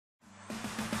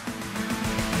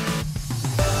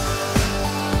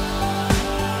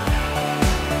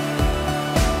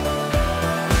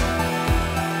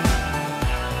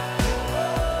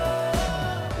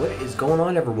going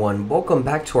on, everyone? Welcome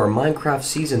back to our Minecraft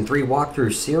Season 3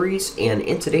 walkthrough series, and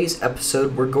in today's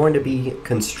episode we're going to be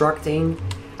constructing.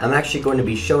 I'm actually going to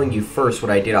be showing you first what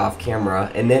I did off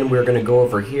camera, and then we're going to go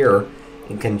over here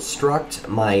and construct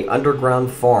my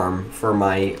underground farm for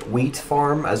my wheat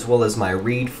farm as well as my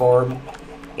reed farm.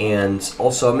 And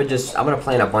also I'm gonna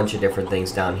plant a bunch of different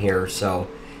things down here. So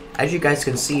as you guys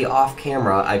can see off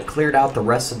camera, I've cleared out the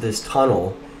rest of this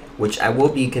tunnel, which I will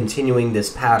be continuing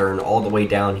this pattern all the way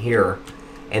down here.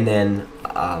 And then,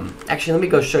 actually let me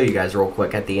go show you guys real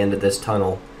quick at the end of this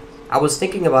tunnel. I was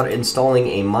thinking about installing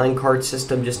a minecart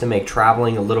system just to make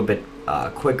traveling a little bit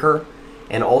quicker.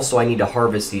 And also I need to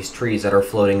harvest these trees that are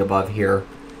floating above here.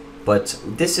 But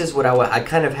this is what I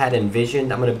kind of had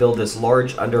envisioned. I'm going to build this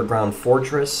large underground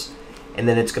fortress, and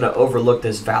then it's going to overlook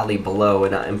this valley below.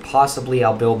 And possibly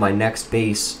I'll build my next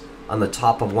base on the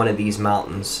top of one of these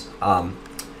mountains.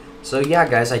 So yeah,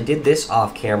 guys, I did this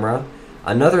off camera.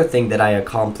 Another thing that I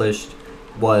accomplished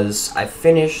was I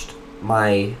finished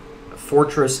my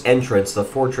fortress entrance, the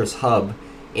fortress hub,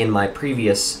 in my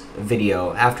previous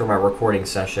video after my recording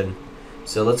session.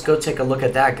 So let's go take a look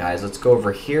at that, guys. Let's go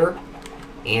over here,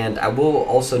 and I will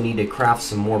also need to craft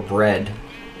some more bread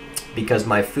because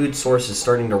my food source is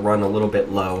starting to run a little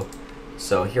bit low.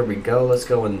 So here we go. Let's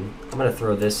go, and I'm going to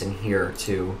throw this in here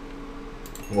too.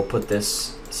 We'll put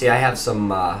this... See, I have some,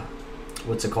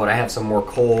 what's it called? I have some more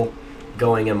coal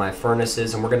going in my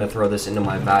furnaces, and we're going to throw this into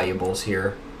my valuables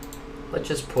here. Let's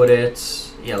just put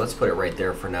it, yeah, let's put it right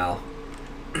there for now.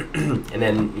 And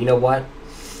then, you know what?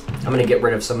 I'm going to get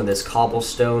rid of some of this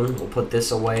cobblestone. We'll put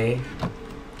this away,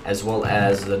 as well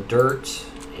as the dirt,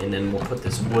 and then we'll put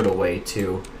this wood away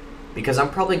too. Because I'm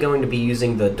probably going to be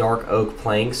using the dark oak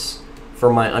planks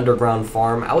for my underground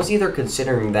farm. I was either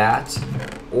considering that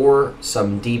or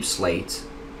some deep slate,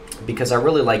 because I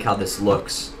really like how this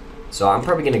looks. So I'm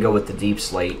probably going to go with the deep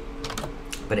slate.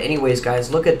 But anyways,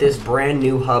 guys, look at this brand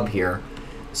new hub here.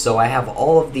 So I have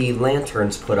all of the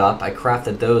lanterns put up. I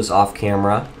crafted those off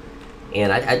camera,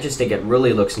 and I just think it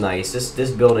really looks nice.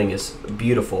 This building is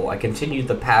beautiful. I continued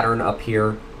the pattern up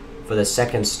here for the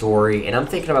second story, and I'm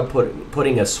thinking about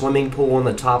putting a swimming pool on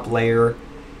the top layer,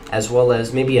 as well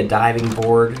as maybe a diving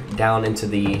board down into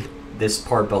this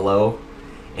part below.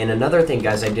 And another thing,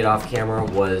 guys, I did off camera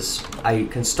was I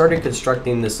started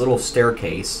constructing this little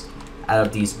staircase out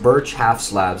of these birch half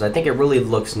slabs. I think it really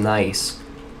looks nice.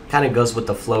 Kind of goes with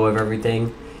the flow of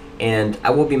everything. And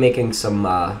I will be making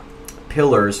some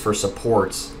pillars for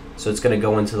supports. So it's going to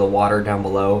go into the water down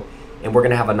below. And we're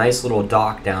going to have a nice little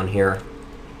dock down here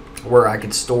where I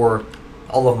could store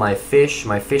all of my fish,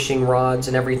 my fishing rods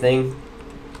and everything.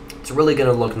 It's really going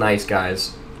to look nice, guys,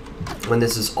 when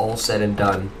this is all said and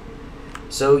done.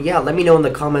 So yeah, let me know in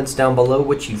the comments down below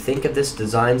what you think of this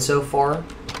design so far.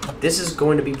 This is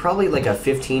going to be probably like a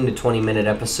 15 to 20 minute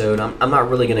episode. I'm not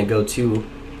really going to go too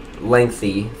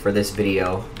lengthy for this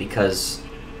video because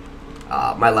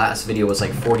my last video was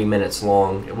like 40 minutes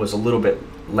long. It was a little bit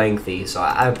lengthy, so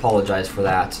I apologize for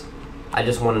that. I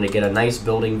just wanted to get a nice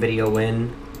building video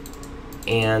in.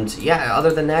 And yeah,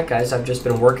 other than that, guys, I've just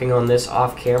been working on this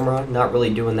off camera, not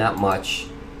really doing that much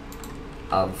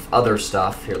of other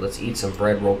stuff. Here, let's eat some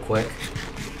bread real quick.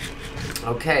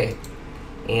 Okay,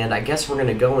 and I guess we're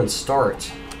gonna go and start.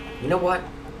 You know what?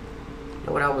 You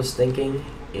know what I was thinking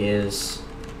is,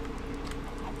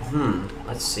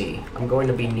 let's see. I'm going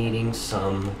to be needing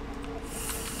some.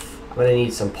 I'm gonna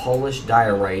need some polished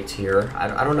diorite here.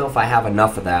 I don't know if I have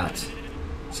enough of that,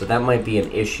 so that might be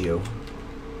an issue.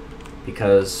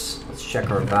 Because let's check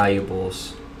our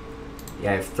valuables.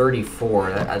 Yeah, I have 34.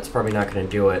 That's probably not gonna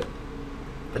do it.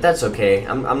 But that's okay.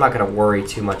 I'm not going to worry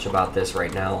too much about this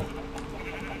right now.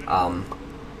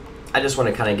 I just want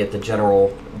to kind of get the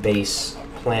general base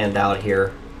planned out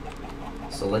here.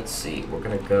 So let's see. We're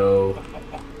going to go...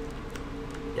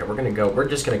 Yeah, we're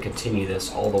just going to continue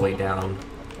this all the way down.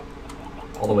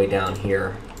 All the way down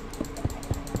here.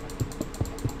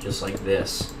 Just like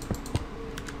this.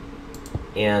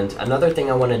 And another thing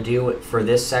I want to do for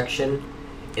this section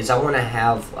is I want to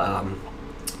have...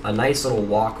 a nice little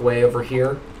walkway over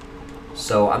here.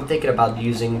 So I'm thinking about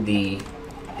using the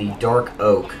dark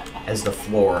oak as the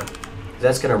floor.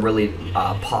 That's gonna really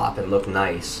pop and look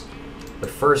nice.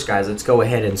 But first, guys, let's go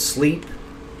ahead and sleep.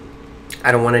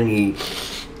 I don't want any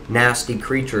nasty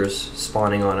creatures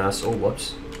spawning on us. Oh,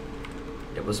 whoops.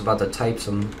 It was about to type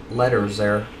some letters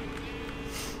there.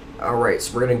 Alright,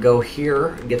 so we're gonna go here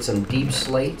and get some deep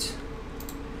slate.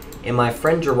 And my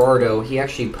friend Gerardo, he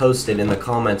actually posted in the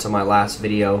comments on my last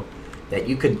video that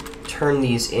you could turn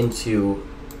these into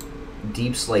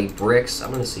deep slate bricks. I'm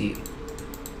gonna see.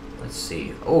 Let's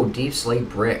see. Oh, deep slate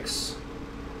bricks.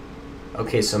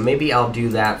 Okay, so maybe I'll do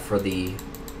that for the,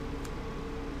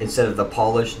 instead of the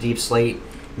polished deep slate,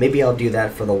 maybe I'll do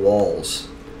that for the walls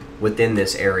within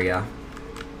this area.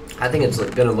 I think it's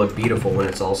going to look beautiful when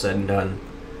it's all said and done.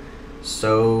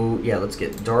 So, yeah, let's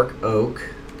get dark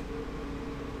oak.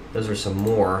 Those are some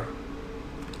more.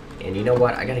 And you know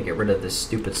what? I got to get rid of this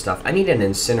stupid stuff. I need an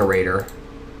incinerator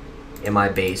in my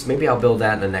base. Maybe I'll build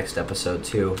that in the next episode,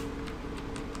 too.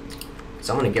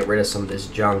 So I'm going to get rid of some of this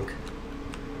junk.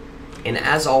 And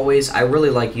as always, I really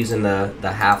like using the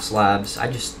half slabs. I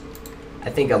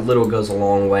think a little goes a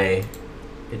long way.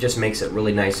 It just makes it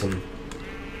really nice and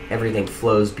everything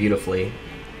flows beautifully.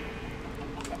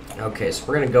 Okay, so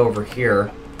we're going to go over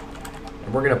here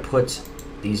and we're going to put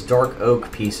these dark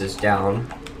oak pieces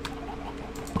down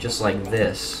just like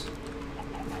this.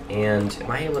 And am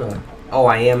I able to... Oh,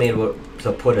 I am able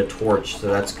to put a torch, so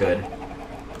that's good.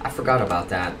 I forgot about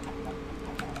that.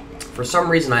 For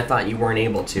some reason, I thought you weren't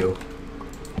able to.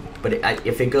 But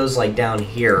if it goes like down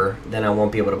here, then I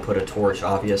won't be able to put a torch,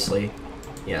 obviously.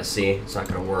 Yeah, see? It's not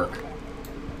going to work.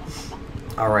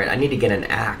 Alright, I need to get an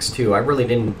axe, too. I really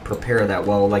didn't prepare that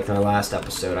well like in the last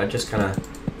episode. I just kind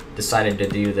of decided to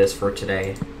do this for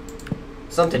today.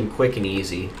 Something quick and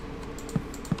easy.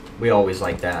 We always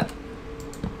like that.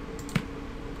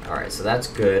 Alright, so that's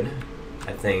good,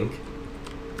 I think.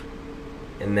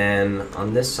 And then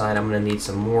on this side, I'm going to need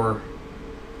some more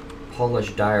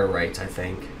polished diorite, I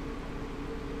think.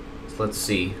 So let's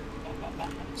see.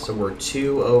 So we're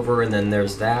 2 over, and then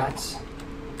there's that.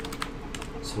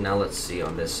 So now let's see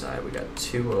on this side. We got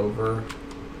 2 over.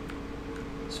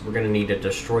 So we're going to need to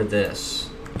destroy this,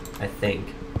 I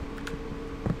think.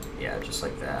 Yeah, just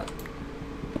like that.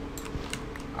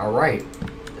 Alright.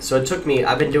 So it took me...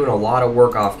 I've been doing a lot of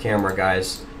work off camera,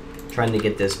 guys. Trying to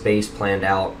get this base planned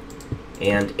out.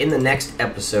 And in the next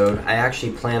episode, I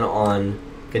actually plan on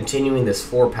continuing this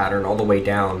floor pattern all the way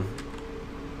down.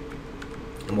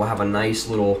 And we'll have a nice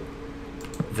little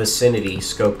vicinity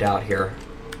scoped out here.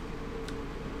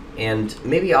 And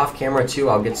maybe off camera too,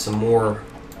 I'll get some more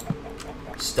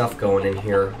stuff going in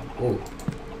here. Ooh.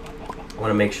 I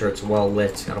want to make sure it's well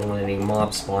lit. I don't want any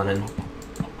mobs spawning.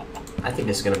 I think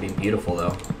it's going to be beautiful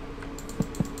though.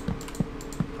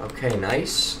 Okay,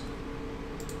 nice.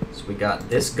 So we got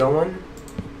this going.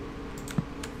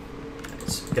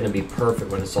 It's going to be perfect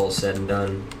when it's all said and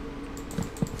done.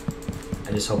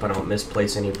 I just hope I don't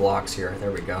misplace any blocks here.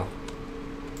 There we go.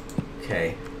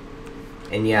 Okay.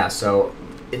 And yeah, so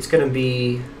it's going to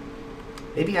be...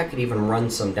 Maybe I could even run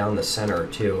some down the center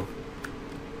too.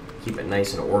 Keep it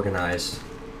nice and organized.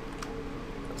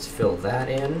 Let's fill that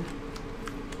in.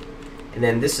 And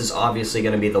then this is obviously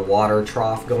going to be the water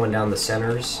trough going down the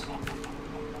centers.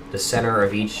 The center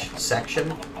of each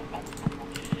section.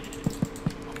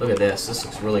 Look at this. This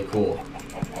looks really cool.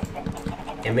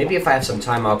 And maybe if I have some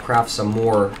time, I'll craft some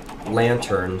more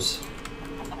lanterns.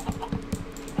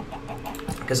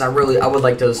 Because I would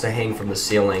like those to hang from the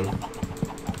ceiling.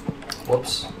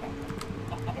 Whoops.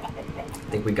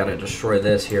 I think we gotta destroy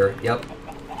this here. Yep.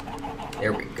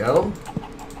 There we go.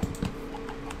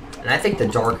 And I think the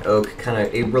dark oak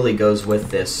it really goes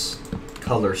with this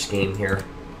color scheme here.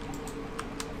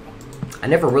 I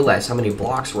never realized how many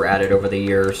blocks were added over the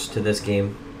years to this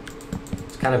game.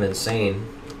 It's kind of insane.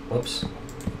 Whoops.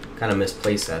 Kind of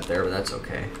misplaced that there, but that's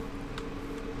okay.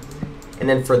 And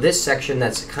then for this section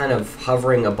that's kind of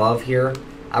hovering above here,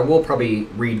 I will probably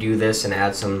redo this and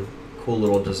add some cool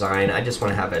little design. I just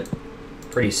want to have it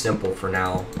pretty simple for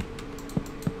now.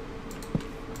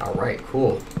 Alright,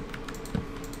 cool.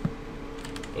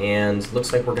 And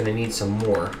looks like we're going to need some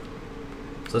more.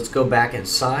 So let's go back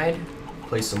inside,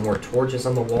 place some more torches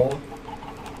on the wall.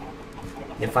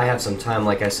 If I have some time,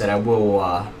 like I said, I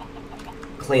will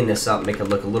clean this up, make it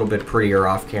look a little bit prettier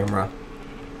off camera.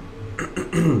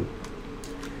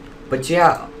 But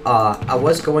yeah, I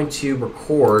was going to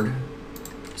record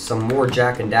some more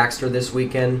Jak and Daxter this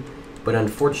weekend, but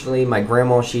unfortunately my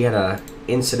grandma, she had a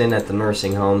incident at the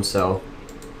nursing home, so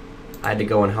I had to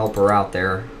go and help her out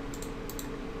there.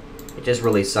 It just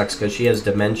really sucks because she has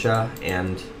dementia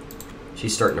and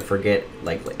she's starting to forget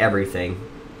like everything.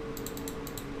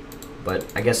 But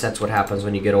I guess that's what happens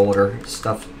when you get older.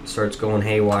 Stuff starts going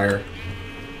haywire.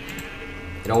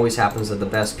 It always happens to the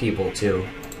best people too.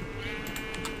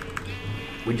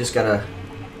 We just gotta,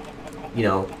 you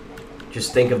know,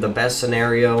 just think of the best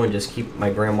scenario and just keep my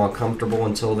grandma comfortable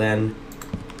until then.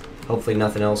 Hopefully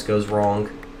nothing else goes wrong.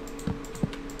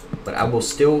 But I will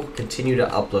still continue to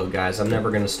upload, guys. I'm never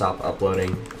going to stop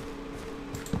uploading.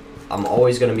 I'm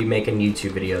always going to be making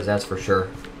YouTube videos, that's for sure.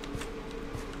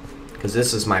 Because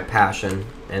this is my passion,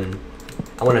 and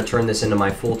I want to turn this into my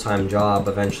full-time job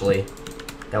eventually.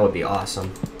 That would be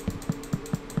awesome.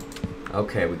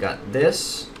 Okay, we got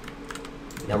this.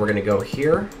 Now we're gonna go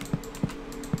here.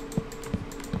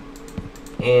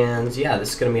 And yeah,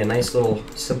 this is gonna be a nice little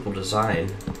simple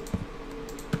design.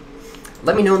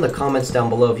 Let me know in the comments down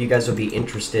below if you guys would be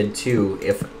interested too,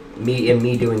 if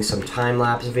me doing some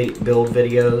time-lapse build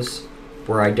videos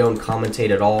where I don't commentate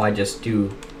at all. I just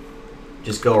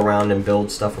go around and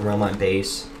build stuff around my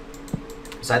base,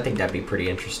 because I think that'd be pretty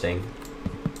interesting.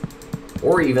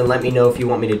 Or even let me know if you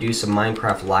want me to do some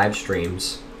Minecraft live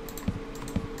streams,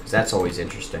 because that's always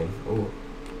interesting. Ooh,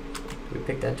 did we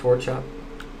pick that torch up?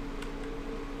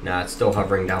 Nah, it's still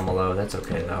hovering down below. That's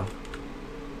okay though.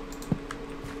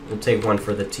 We'll take one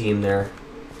for the team there.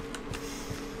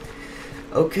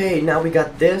 Okay, now we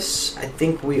got this. I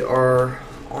think we are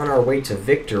on our way to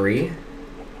victory.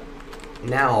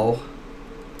 Now,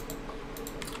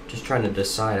 just trying to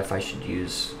decide if I should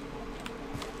use...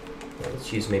 Yeah,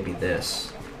 let's use maybe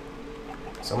this.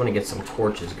 So I'm going to get some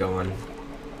torches going.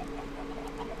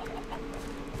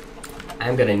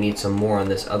 I'm going to need some more on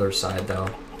this other side though.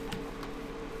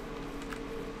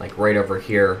 Like right over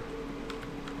here.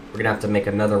 We're going to have to make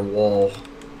another wall.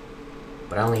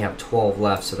 But I only have 12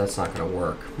 left, so that's not going to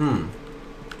work.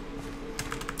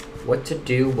 What to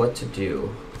do, what to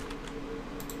do.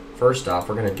 First off,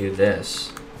 we're going to do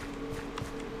this.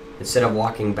 Instead of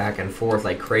walking back and forth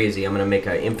like crazy, I'm going to make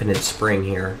an infinite spring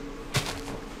here.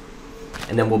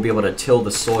 And then we'll be able to till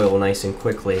the soil nice and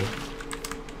quickly.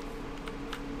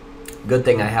 Good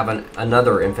thing I have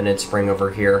another infinite spring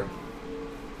over here.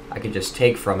 I could just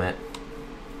take from it.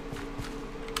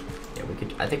 Yeah,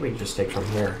 I think we could just take from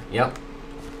here. Yep.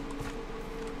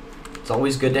 It's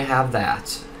always good to have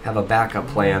that. Have a backup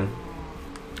plan.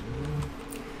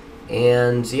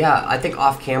 And yeah, I think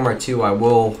off camera too, I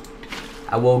will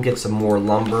get some more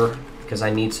lumber, because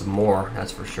I need some more,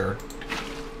 that's for sure.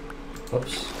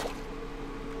 Whoops.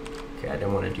 Okay, I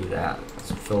didn't want to do that.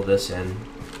 Let's fill this in.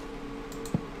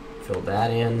 Fill that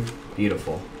in.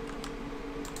 Beautiful.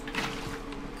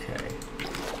 Okay.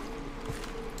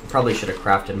 Probably should have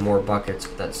crafted more buckets,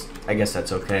 but I guess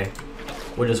that's okay.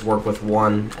 We'll just work with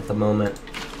one at the moment.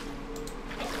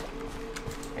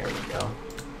 There we go.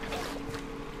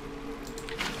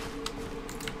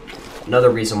 Another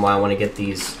reason why I want to get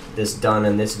this done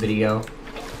in this video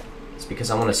is because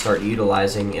I want to start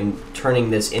utilizing and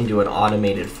turning this into an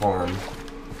automated farm.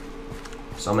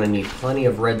 So I'm going to need plenty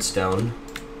of redstone.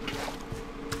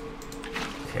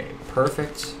 Okay,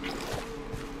 perfect.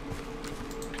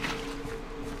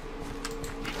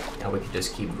 Now we can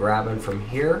just keep grabbing from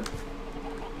here.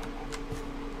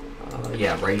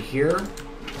 Yeah, right here.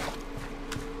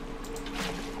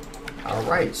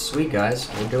 Alright, sweet guys.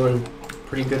 We're doing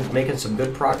pretty good, making some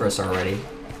good progress already.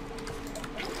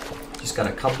 Just got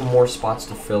a couple more spots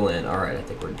to fill in. Alright, I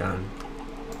think we're done.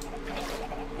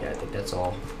 Yeah, I think that's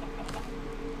all.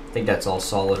 I think that's all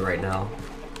solid right now.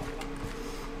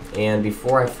 And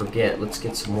before I forget, let's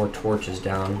get some more torches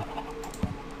down.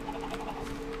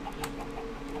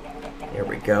 There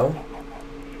we go.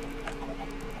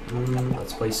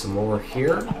 Let's place some more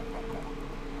here.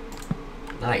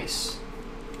 Nice.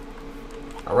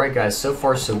 Alright guys, so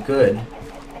far so good.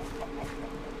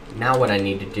 Now what I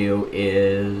need to do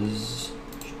is...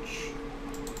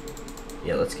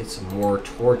 Yeah, let's get some more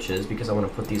torches, because I want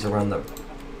to put these around the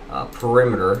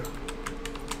perimeter.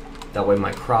 That way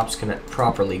my crops can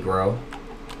properly grow.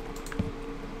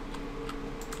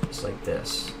 Just like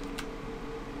this.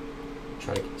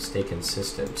 Try to stay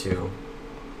consistent too.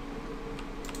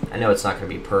 I know it's not going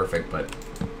to be perfect, but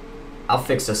I'll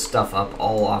fix this stuff up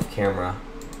all off camera.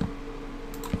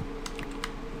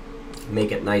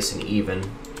 Make it nice and even.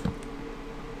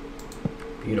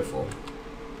 Beautiful.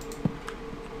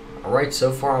 Alright,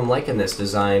 so far I'm liking this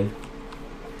design.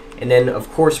 And then, of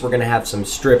course, we're going to have some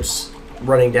strips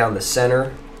running down the center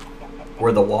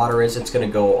where the water is. It's going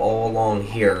to go all along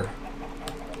here.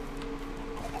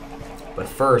 But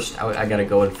first, I got to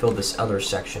go and fill this other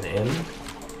section in.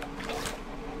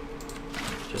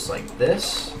 Just like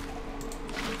this.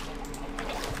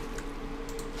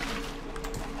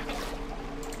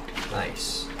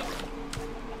 Nice.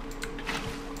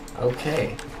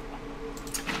 Okay.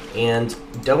 And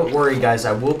don't worry guys,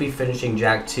 I will be finishing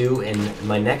Jak 2 in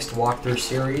my next walkthrough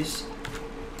series.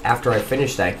 After I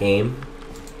finish that game,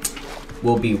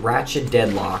 will be Ratchet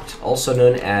Deadlocked, also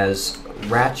known as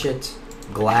Ratchet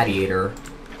Gladiator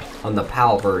on the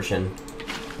PAL version.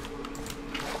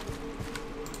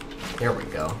 There we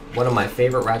go. One of my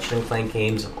favorite Ratchet & Clank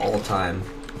games of all time.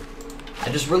 I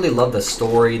just really love the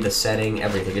story, the setting,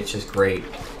 everything. It's just great.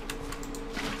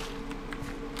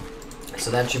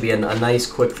 So that should be a nice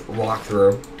quick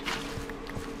walkthrough.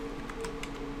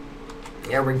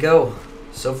 There we go.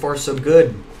 So far, so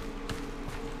good.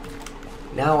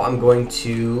 Now I'm going to...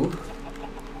 you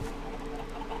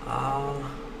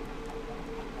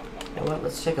know what?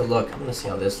 Let's take a look. I'm going to see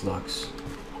how this looks.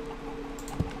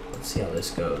 Let's see how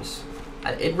this goes.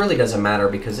 It really doesn't matter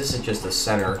because this is just the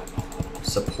center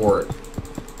support.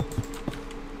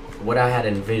 What I had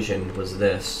envisioned was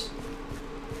this.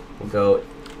 We'll go,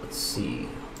 let's see,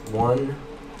 1,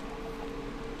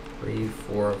 3,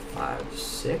 4, 5,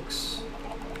 6.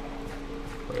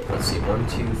 Wait, let's see, 1,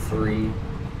 2, 3,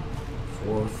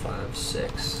 4, 5,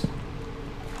 6.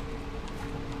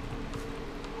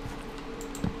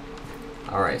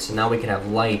 Alright, so now we can have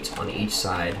light on each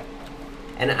side.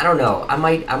 And I don't know, I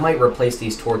might replace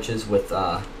these torches with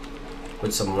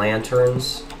some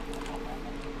lanterns.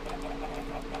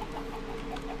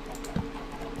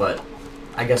 But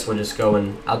I guess we'll just go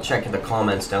and I'll check in the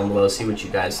comments down below, see what you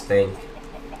guys think.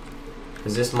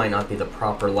 Because this might not be the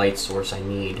proper light source I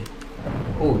need.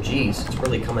 Oh, geez, it's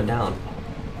really coming down.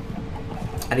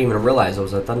 I didn't even realize there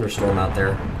was a thunderstorm out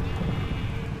there.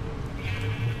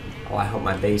 Oh, I hope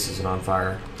my base isn't on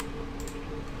fire.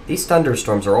 These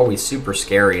thunderstorms are always super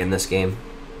scary in this game.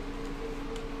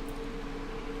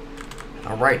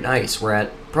 Alright, nice. We're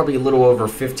at probably a little over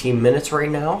 15 minutes right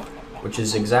now, which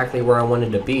is exactly where I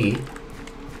wanted to be.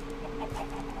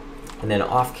 And then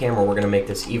off camera, we're going to make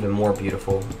this even more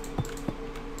beautiful.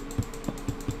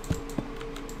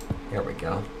 There we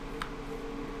go.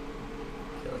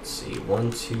 Okay, let's see.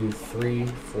 1, 2, 3,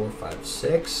 4, 5,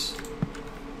 6.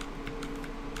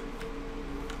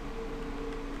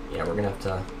 Yeah, we're going to have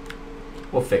to...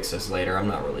 we'll fix this later. I'm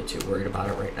not really too worried about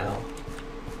it right now.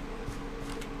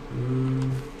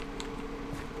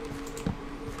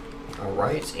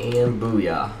 Alright, and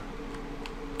booyah.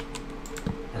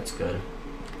 That's good.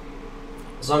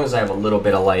 As long as I have a little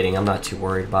bit of lighting, I'm not too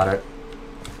worried about it.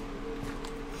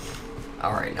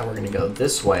 Alright, now we're going to go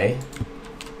this way.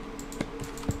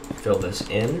 Fill this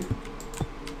in.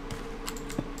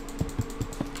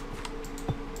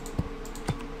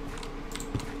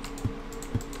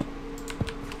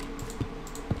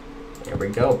 There we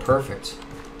go, perfect.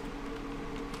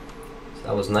 So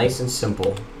that was nice and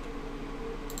simple.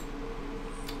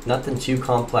 Nothing too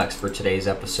complex for today's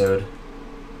episode.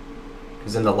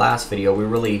 Because in the last video, we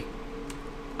really...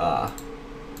 oh,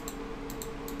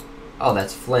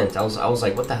 that's flint. I was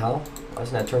like, what the hell? Why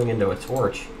isn't that turning into a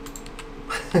torch?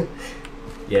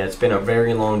 Yeah, it's been a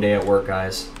very long day at work,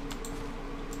 guys.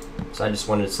 So I just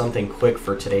wanted something quick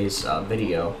for today's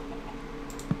video.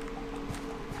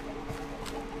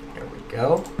 There we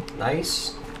go.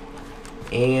 Nice.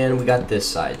 And we got this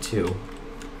side, too.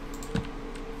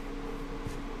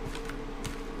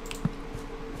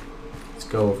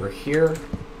 Go over here,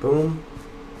 boom,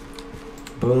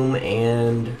 boom,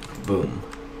 and boom.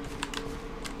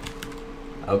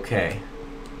 Okay.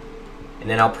 And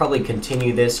then I'll probably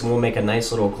continue this and we'll make a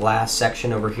nice little glass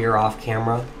section over here off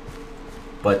camera.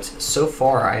 But so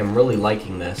far, I am really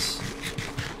liking this.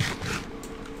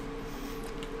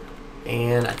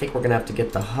 And I think we're gonna have to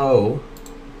get the hoe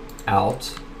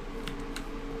out.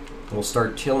 We'll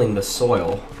start tilling the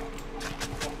soil.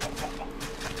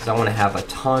 I want to have a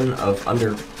ton of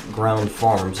underground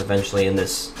farms eventually in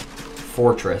this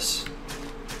fortress.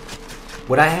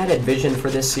 What I had envisioned for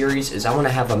this series is I want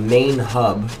to have a main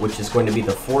hub, which is going to be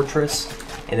the fortress,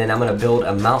 and then I'm going to build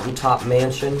a mountaintop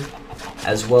mansion,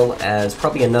 as well as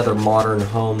probably another modern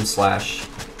home slash,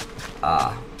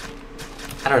 I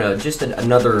don't know, just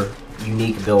another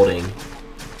unique building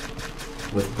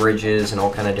with bridges and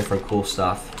all kind of different cool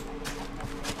stuff.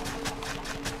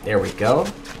 There we go.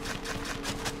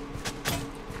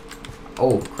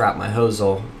 Oh crap, my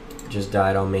hosel just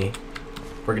died on me.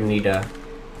 We're gonna need to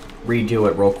redo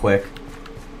it real quick.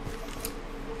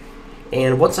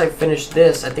 And once I finish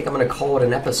this, I think I'm gonna call it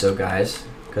an episode, guys,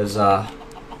 because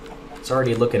it's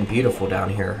already looking beautiful down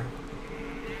here.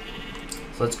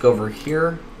 So let's go over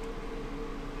here,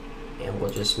 and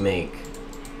we'll just make,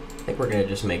 I think we're gonna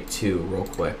just make 2 real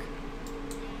quick.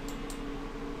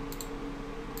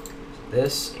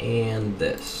 This and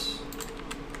this.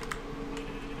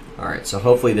 Alright, so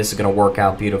hopefully this is going to work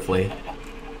out beautifully.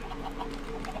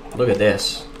 Look at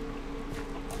this.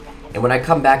 And when I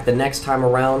come back the next time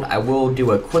around, I will do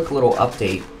a quick little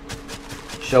update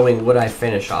showing what I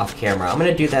finish off camera. I'm going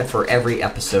to do that for every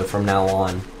episode from now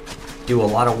on. Do a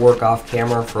lot of work off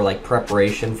camera for like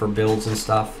preparation for builds and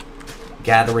stuff.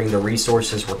 Gathering the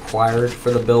resources required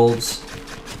for the builds.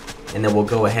 And then we'll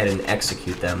go ahead and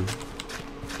execute them.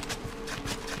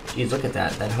 Jeez, look at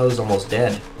that. That hoe's almost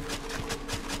dead.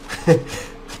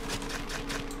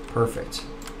 Perfect.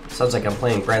 Sounds like I'm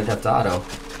playing Grand Theft Auto.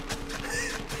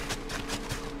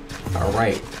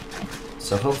 Alright.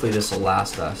 So hopefully this will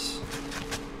last us.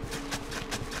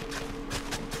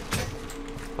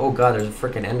 Oh god, there's a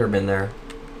freaking Enderman there.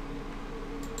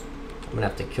 I'm gonna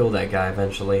have to kill that guy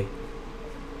eventually.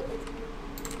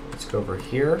 Let's go over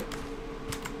here.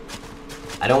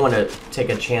 I don't want to take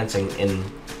a chance and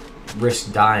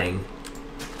risk dying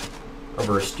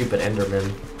over a stupid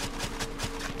Enderman.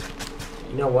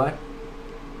 You know what?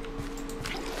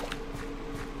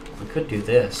 We could do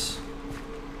this.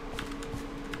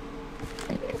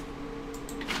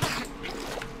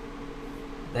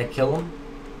 That kill him?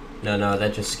 No,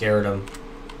 that just scared him.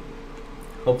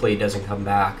 Hopefully he doesn't come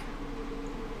back.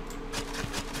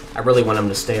 I really want him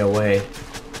to stay away.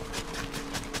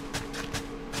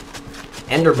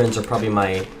 Endermans are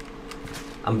probably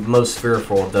I'm most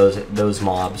fearful of those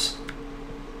mobs.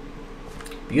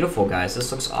 Beautiful, guys.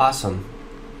 This looks awesome.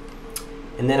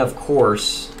 And then, of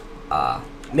course,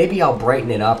 maybe I'll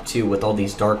brighten it up, too, with all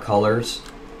these dark colors.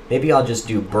 Maybe I'll just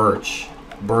do birch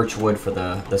wood for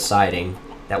the siding.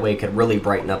 That way it could really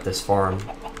brighten up this farm.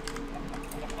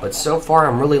 But so far,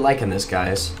 I'm really liking this,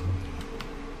 guys.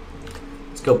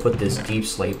 Let's go put this deep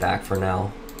slate back for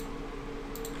now.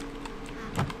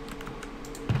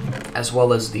 As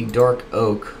well as the dark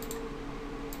oak.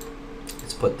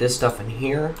 Let's put this stuff in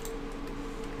here.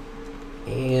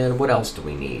 And what else do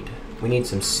we need? We need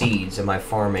some seeds in my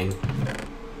farming.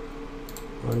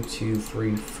 1, 2,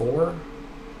 3, 4.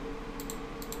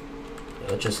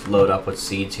 Let's just load up with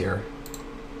seeds here.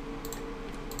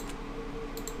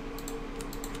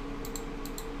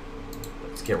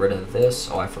 Let's get rid of this.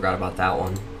 Oh, I forgot about that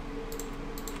one.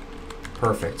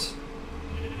 Perfect.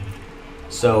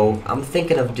 So, I'm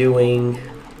thinking of doing...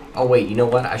 Oh, wait, you know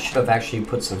what? I should have actually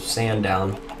put some sand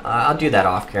down. I'll do that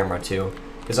off camera, too.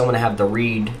 Because I'm going to have the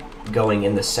reed going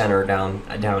in the center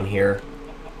down here.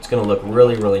 It's going to look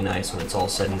really, really nice when it's all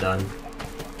said and done.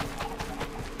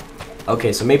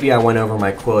 Okay, so maybe I went over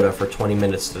my quota for 20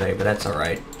 minutes today, but that's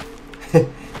alright.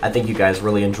 I think you guys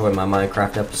really enjoy my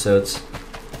Minecraft episodes.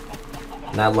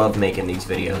 And I love making these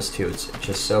videos, too. It's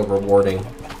just so rewarding.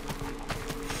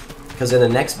 Because in the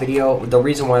next video, the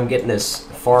reason why I'm getting this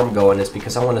farm going is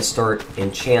because I want to start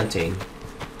enchanting.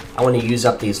 I want to use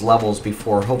up these levels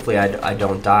before, hopefully I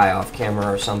don't die off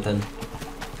camera or something.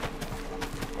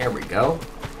 There we go.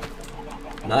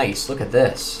 Nice, look at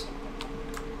this.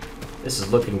 This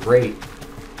is looking great.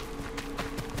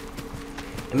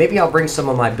 And maybe I'll bring some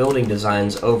of my building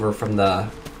designs over from the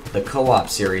co-op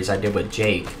series I did with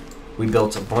Jake. We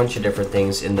built a bunch of different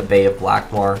things in the Bay of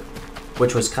Blackmar,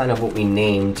 which was kind of what we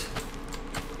named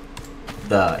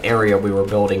the area we were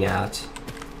building at.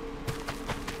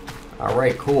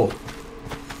 Alright, cool.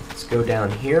 Let's go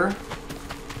down here.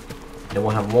 Then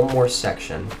we'll have one more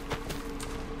section.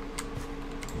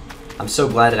 I'm so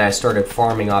glad that I started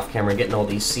farming off camera, getting all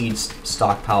these seeds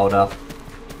stockpiled up.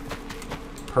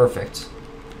 Perfect.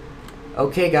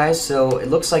 Okay, guys, so it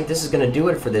looks like this is going to do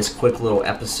it for this quick little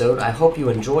episode. I hope you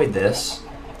enjoyed this.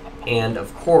 And,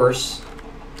 of course,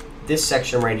 this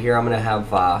section right here, I'm going to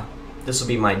have, this will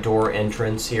be my door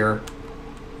entrance here.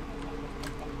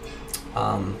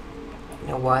 You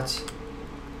know what?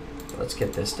 Let's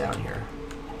get this down here.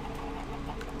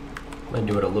 I'm going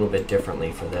to do it a little bit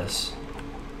differently for this.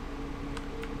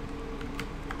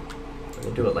 I'm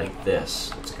going to do it like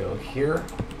this. Let's go here.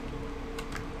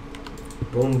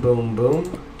 Boom, boom,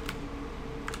 boom.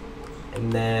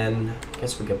 And then, I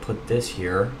guess we could put this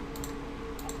here.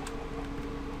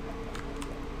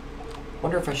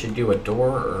 Wonder if I should do a door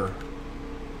or...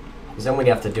 Because then we'd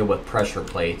have to deal with pressure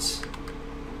plates.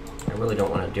 I really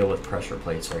don't want to deal with pressure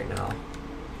plates right now.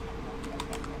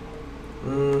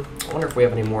 I wonder if we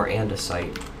have any more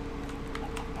andesite.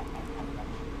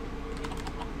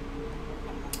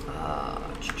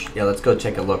 Yeah, let's go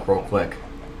take a look real quick.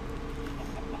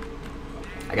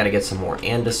 I gotta get some more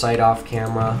andesite off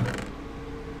camera.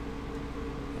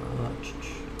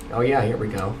 Oh yeah, here we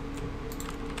go.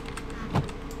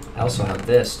 I also have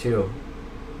this too.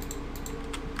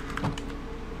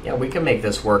 Yeah, we can make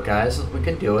this work, guys. We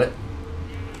could do it.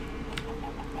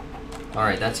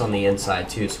 Alright, that's on the inside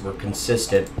too, so we're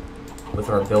consistent with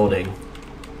our building.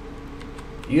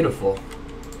 Beautiful.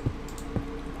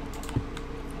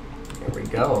 There we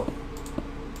go.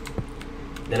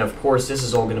 Then, of course, this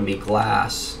is all going to be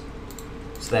glass.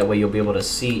 So that way you'll be able to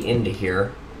see into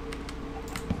here.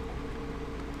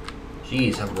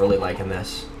 Jeez, I'm really liking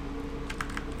this.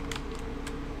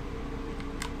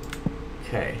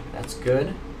 Okay, that's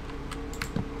good.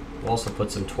 We'll also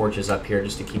put some torches up here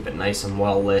just to keep it nice and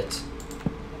well lit.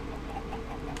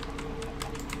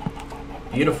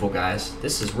 Beautiful, guys.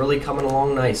 This is really coming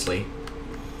along nicely.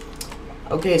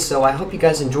 Okay, so I hope you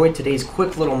guys enjoyed today's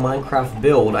quick little Minecraft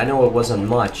build. I know it wasn't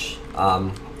much,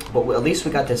 but at least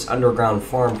we got this underground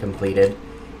farm completed.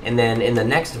 And then in the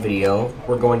next video,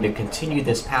 we're going to continue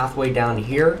this pathway down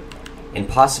here and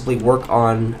possibly work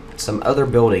on some other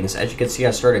buildings. As you can see,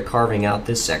 I started carving out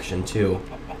this section too.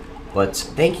 But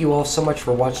thank you all so much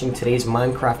for watching today's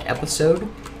Minecraft episode,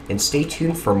 and stay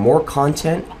tuned for more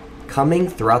content coming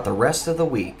throughout the rest of the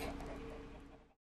week.